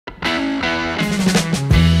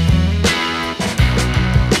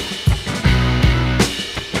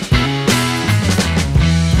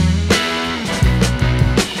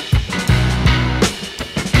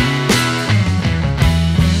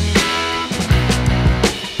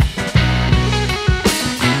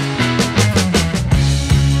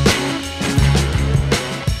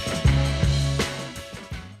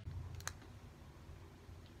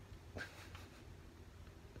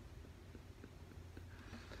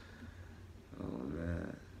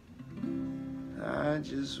I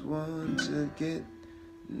just want to get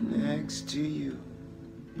next to you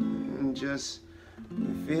and just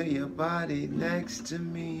feel your body next to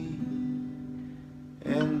me.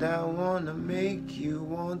 And I wanna make you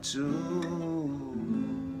want to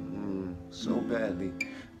so badly,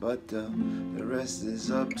 but the rest is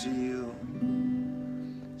up to you.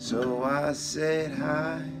 So I said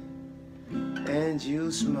hi, and you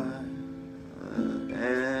smile,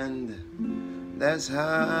 and that's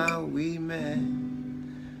how we met.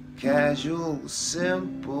 Casual,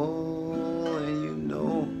 simple, and you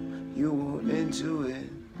know you were into it.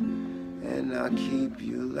 And I'll keep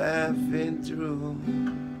you laughing through.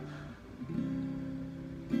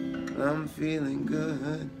 I'm feeling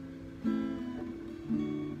good.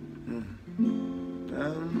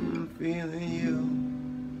 I'm feeling you.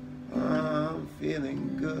 I'm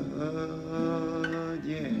feeling good,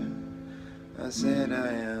 yeah. I said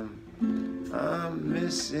I am. I'm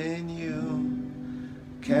missing you.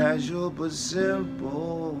 Casual but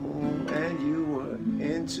simple, and you were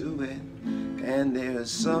into it. And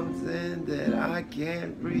there's something that I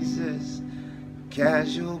can't resist.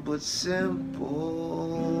 Casual but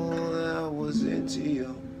simple, I was into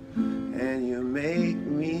you. And you make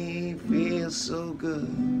me feel so good.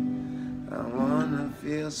 I wanna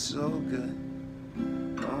feel so good.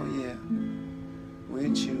 Oh yeah,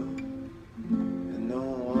 with you and no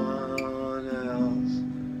one else.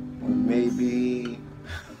 Or maybe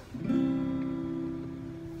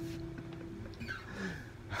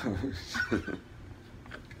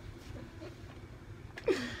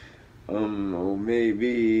or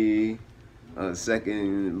maybe a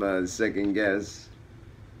second guess.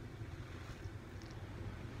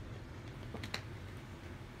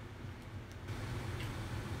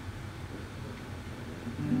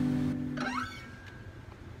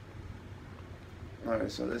 All right,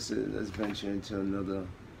 so let's venture into another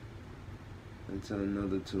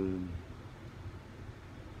tune.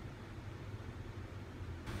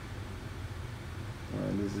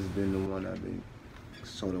 This has been the one I've been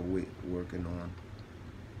sort of working on.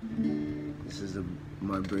 This is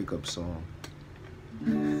my breakup song.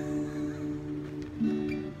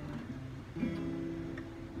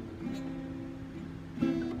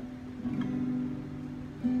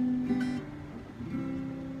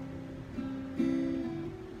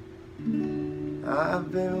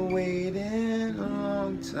 I've been waiting a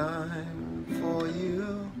long time for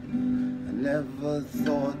you. I never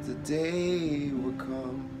thought the day would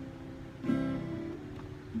come.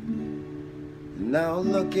 Now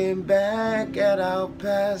looking back at our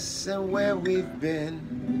past and where we've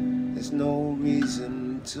been, there's no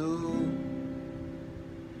reason to.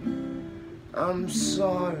 I'm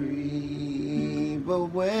sorry,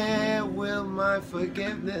 but where will my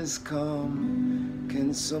forgiveness come?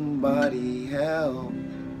 Can somebody help?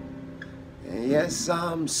 And yes,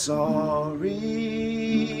 I'm sorry,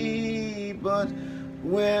 but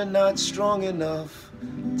we're not strong enough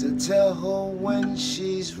to tell her when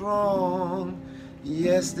she's wrong.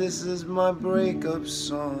 Yes, this is my breakup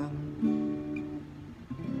song.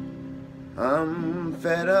 I'm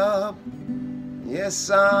fed up. Yes,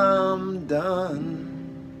 I'm done.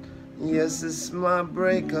 Yes, it's my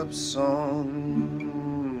breakup song.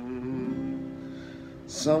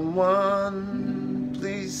 Someone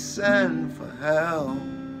please send for help.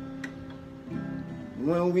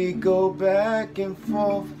 When we go back and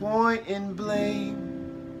forth pointing blame,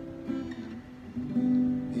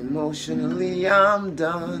 emotionally I'm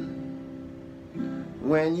done.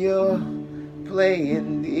 When you're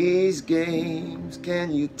playing these games,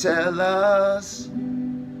 can you tell us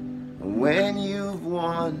when you've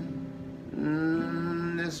won?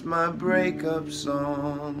 It's my breakup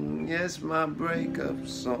song. Yes, my breakup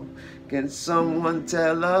song. Can someone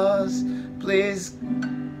tell us? Please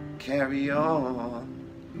carry on.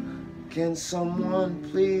 Can someone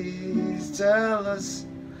please tell us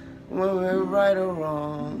when we're right or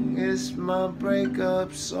wrong? It's my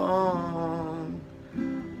breakup song.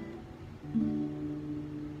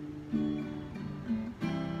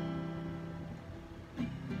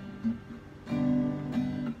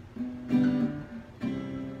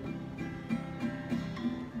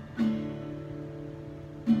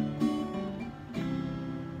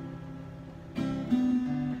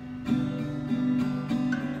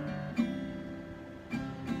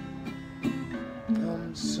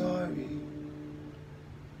 I'm sorry,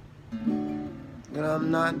 but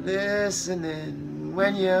I'm not listening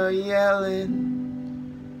when you're yelling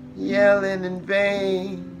in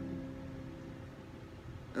vain.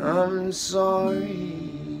 I'm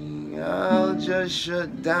sorry, I'll just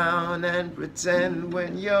shut down and pretend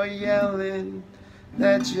when you're yelling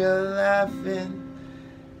that you're laughing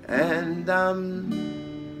and are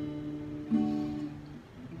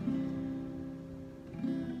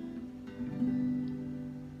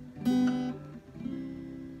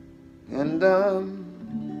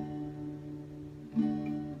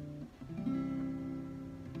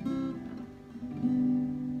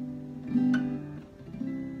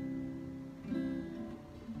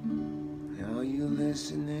you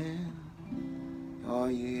listening?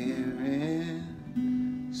 Are you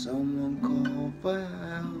hearing someone call for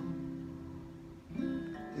help?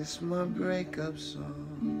 It's my breakup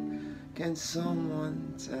song. Can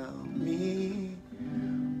someone tell me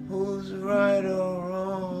who's right or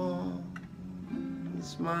wrong?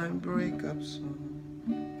 It's my breakup song.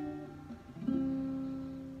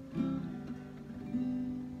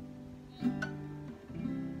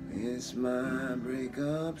 It's my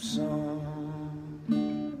breakup song.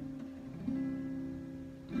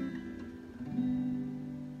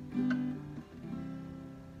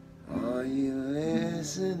 Are you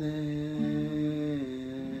listening?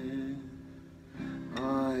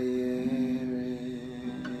 Are you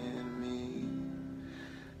hearing me?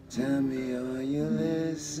 Tell me, are you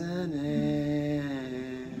listening?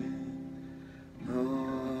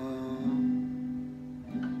 Oh,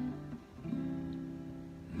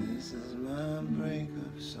 this is my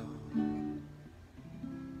breakup song.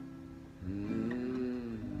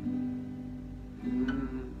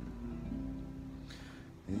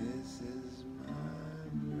 This is my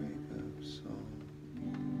breakup song.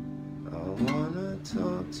 I wanna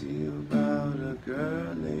talk to you about a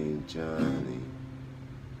girl named Johnny.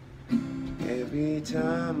 Every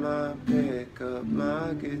time I pick up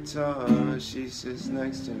my guitar, she sits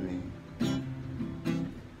next to me.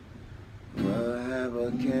 We'll have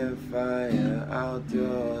a campfire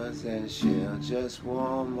outdoors and she'll just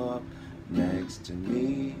warm up next to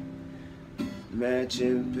me.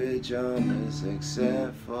 Matching pajamas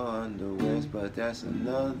except for underwears, but that's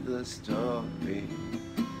another story.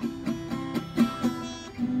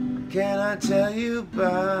 Can I tell you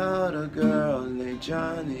about a girl named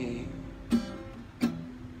Johnny?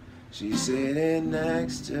 She's sitting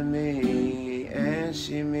next to me and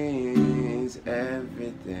she means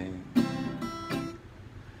everything.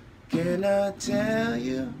 Can I tell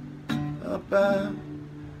you about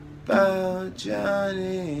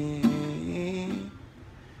Johnny?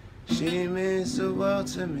 She means the world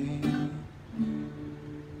to me.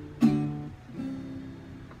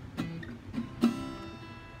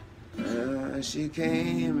 She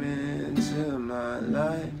came into my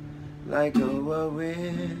life like a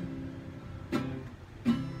whirlwind,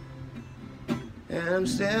 and I'm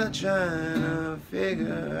still trying to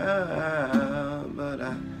figure out, but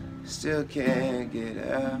I still can't get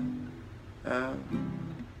out.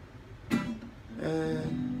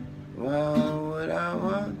 And why would I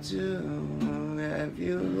want to? Have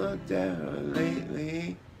you looked at her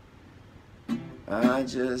lately? I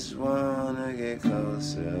just wanna get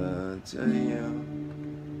closer to you,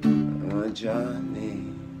 oh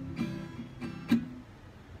Johnny.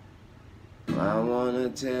 I wanna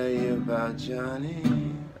tell you about Johnny.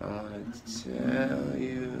 I wanna tell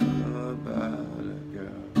you about a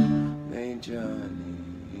girl named Johnny.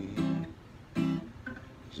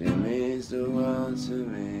 She means the world to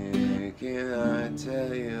me. Can I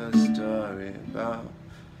tell you a story about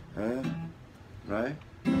her? Right?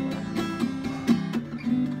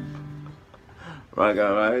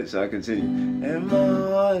 Right, so I continue. And my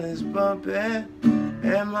heart is bumping,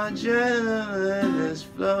 and my adrenaline is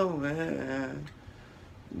flowing,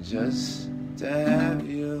 just to have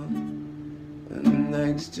you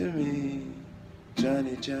next to me.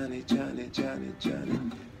 Johnny, Johnny, Johnny, Johnny, Johnny.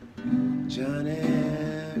 Johnny,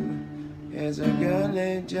 here's a girl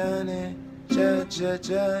named Johnny,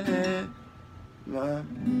 Johnny.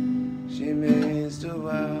 She means the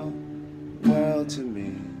world to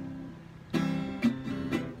me.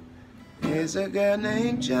 Here's a girl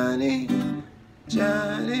named Johnny,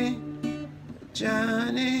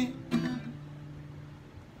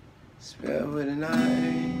 spelled with an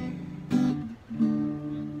I.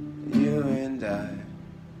 You and I,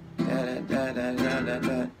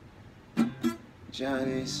 da.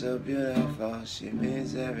 Johnny's so beautiful, she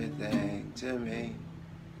means everything to me.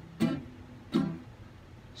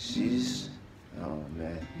 She's, oh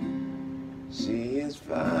man, she is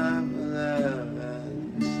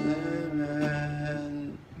 5'11", slim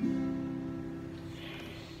and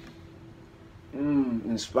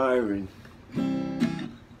inspiring.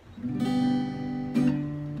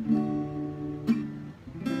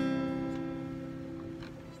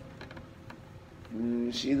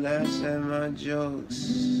 She laughs at my jokes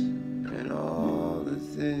and all the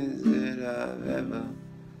things that I've ever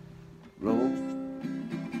wrote.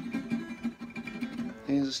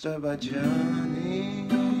 a story about Johnny.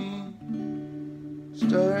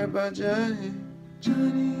 Story about Johnny.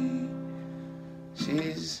 Johnny.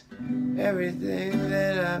 She's everything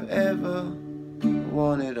that I've ever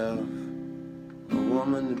wanted of a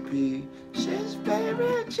woman to be. She's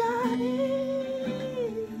baby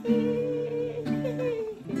Johnny.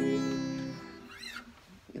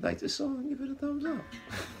 You like this song? Give it a thumbs up.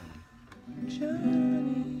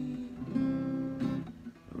 Johnny.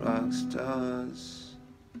 Rock stars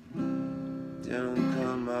don't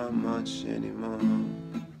come out much anymore.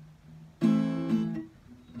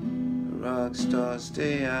 Rock stars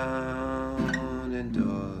stay out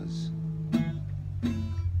indoors.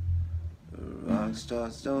 Rock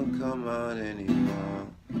stars don't come out anymore.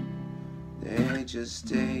 They just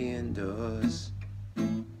stay indoors.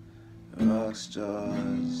 Rock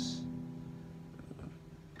stars,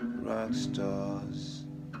 rock stars,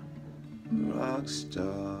 rock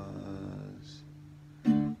stars.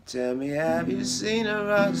 Tell me, have you seen a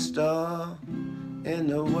rock star in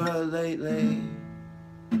the world lately?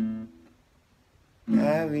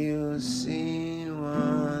 Have you seen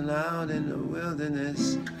one out in the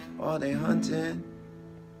wilderness? Are they hunting?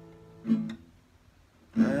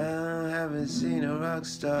 I haven't seen a rock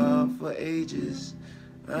star for ages.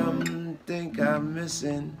 I think I'm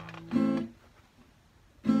missing.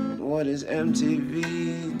 What is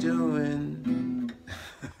MTV doing?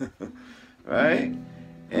 Right?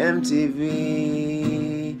 MTV,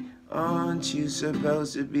 aren't you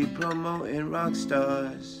supposed to be promoting rock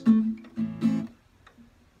stars?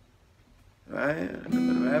 Right?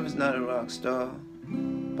 Rap's not a rock star.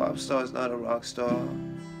 Pop star's not a rock star.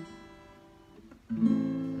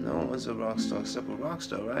 No one's a rock star except a rock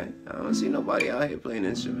star, right? I don't see nobody out here playing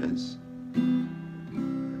instruments.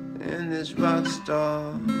 And this rock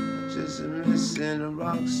star, just missing a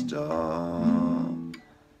rock star.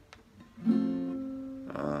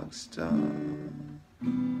 Rock star.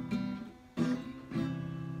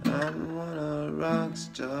 I want a rock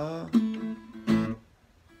star.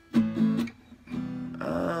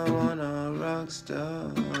 I want a rock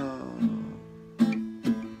star.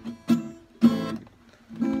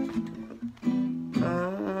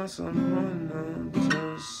 Someone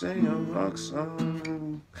to sing a rock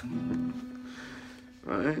song.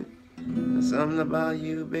 Right? Something about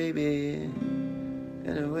you, baby,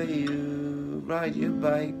 and the way you ride your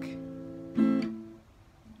bike,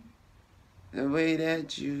 the way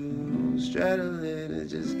that you straddle it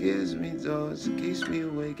just gives me thoughts, it keeps me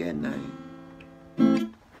awake at night.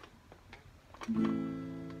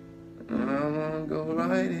 I wanna go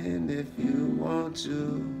riding if you want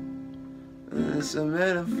to. It's a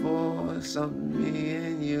metaphor, something me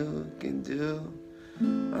and you can do.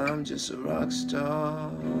 I'm just a rock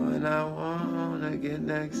star, and I wanna get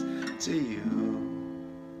next to you.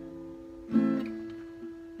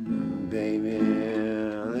 Baby,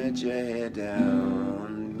 let your head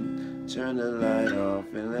down, turn the light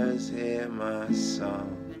off, and let's hear my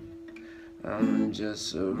song. I'm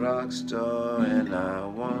just a rock star, and I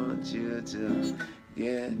want you to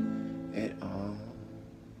get it on.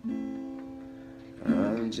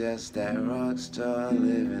 I'm just that rock star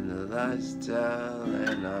living the lifestyle,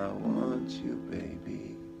 and I want you,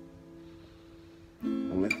 baby,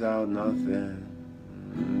 without nothing,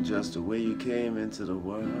 just the way you came into the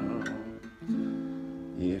world,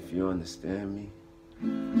 if you understand me.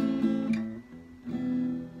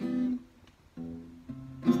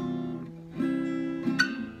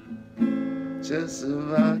 Just a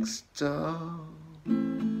rock star.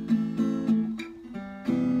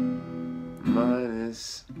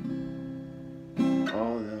 Minus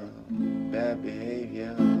all the bad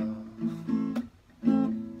behavior.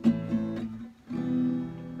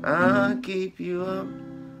 I'll keep you up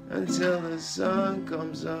until the sun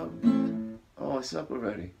comes up. Oh, it's up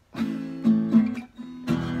already.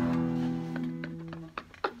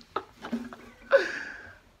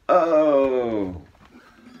 Oh,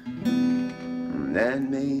 that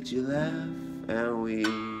made you laugh, and we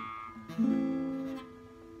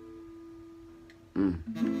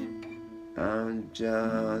I'm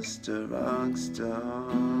just a rock star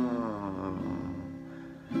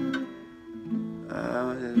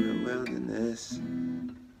out in the wilderness.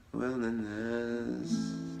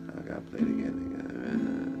 I gotta play it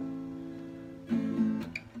again.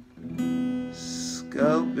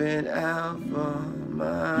 Scoping out for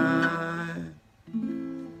my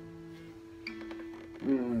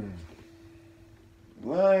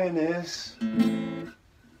lioness.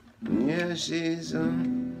 Yeah, she's a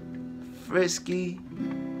frisky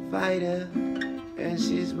fighter, and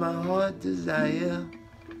she's my heart desire.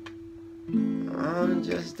 I'm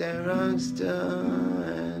just that rock star,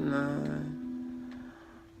 and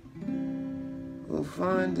go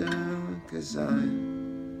find her, 'cause I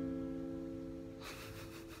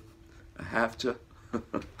have to.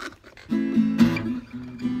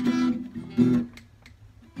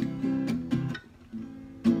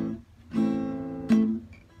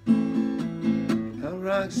 A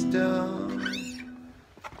rock star.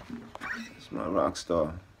 It's my rock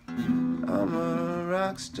star. I'm a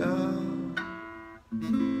rock star.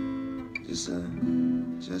 Just a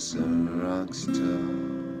rock star.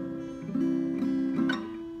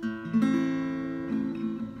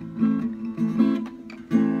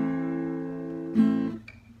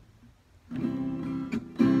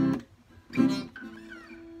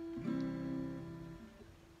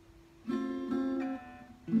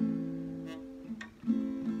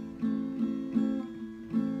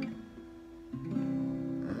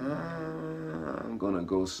 I'm gonna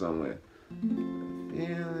go somewhere.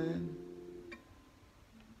 Feeling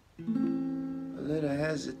a little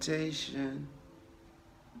hesitation.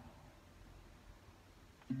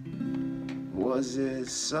 Was it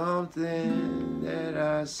something that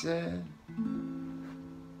I said?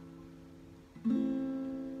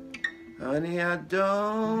 Honey, I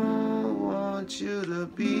don't want you to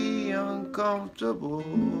be uncomfortable,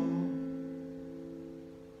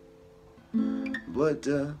 but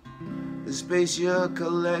the space you're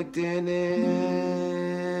collecting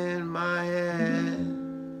in my head,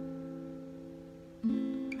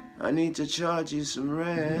 I need to charge you some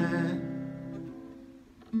rent.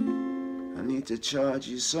 I need to charge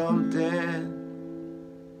you something.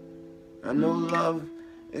 I know love,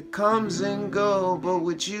 it comes and go, but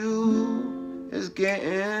with you, it's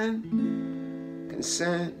getting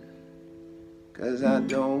consent. 'Cause I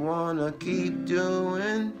don't wanna keep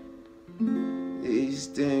doing these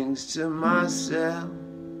things to myself.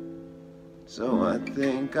 So I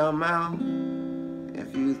think I'm out.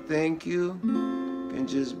 If you think you can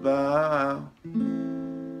just bow.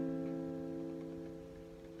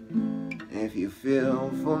 If you feel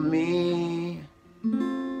for me,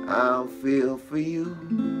 I'll feel for you.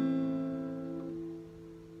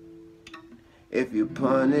 If you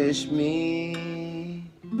punish me,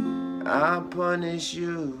 I'll punish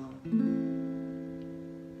you.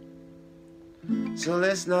 So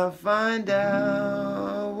let's not find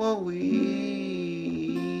out what we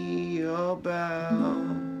are about.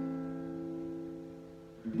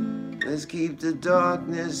 Let's keep the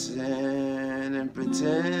darkness in and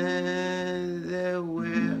pretend that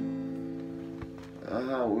we're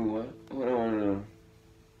how we want. What I want to know.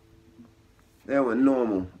 That we're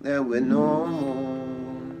normal. That we're normal.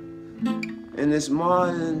 In this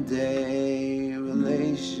modern day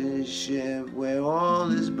relationship where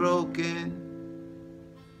all is broken.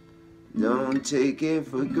 Don't take it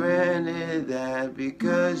for granted that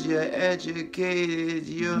because you're educated,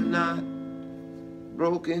 you're not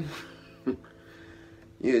broken.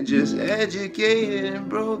 You're just educated and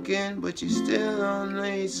broken, but you still don't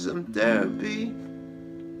need some therapy.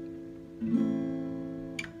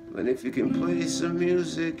 But if you can play some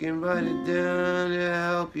music and write it down, it'll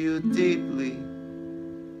help you deeply.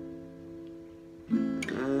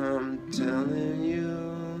 I'm telling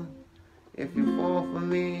you, if you fall for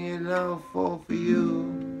me and I'll fall for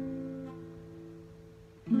you.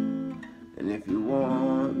 And if you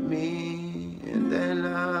want me and then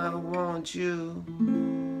I want you.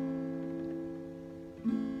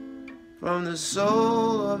 From the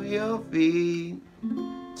sole of your feet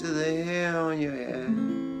to the hair on your head.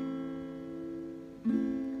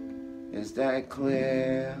 Is that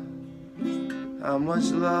clear? How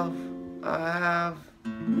much love I have?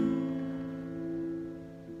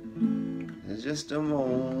 It's just a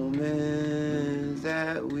moment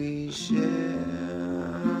that we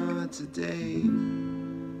share today.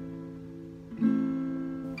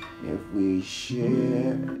 If we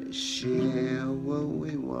share what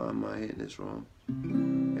we want. Am I hitting this wrong?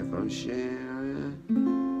 If I'm sharing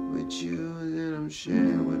with you, then I'm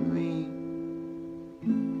sharing with me.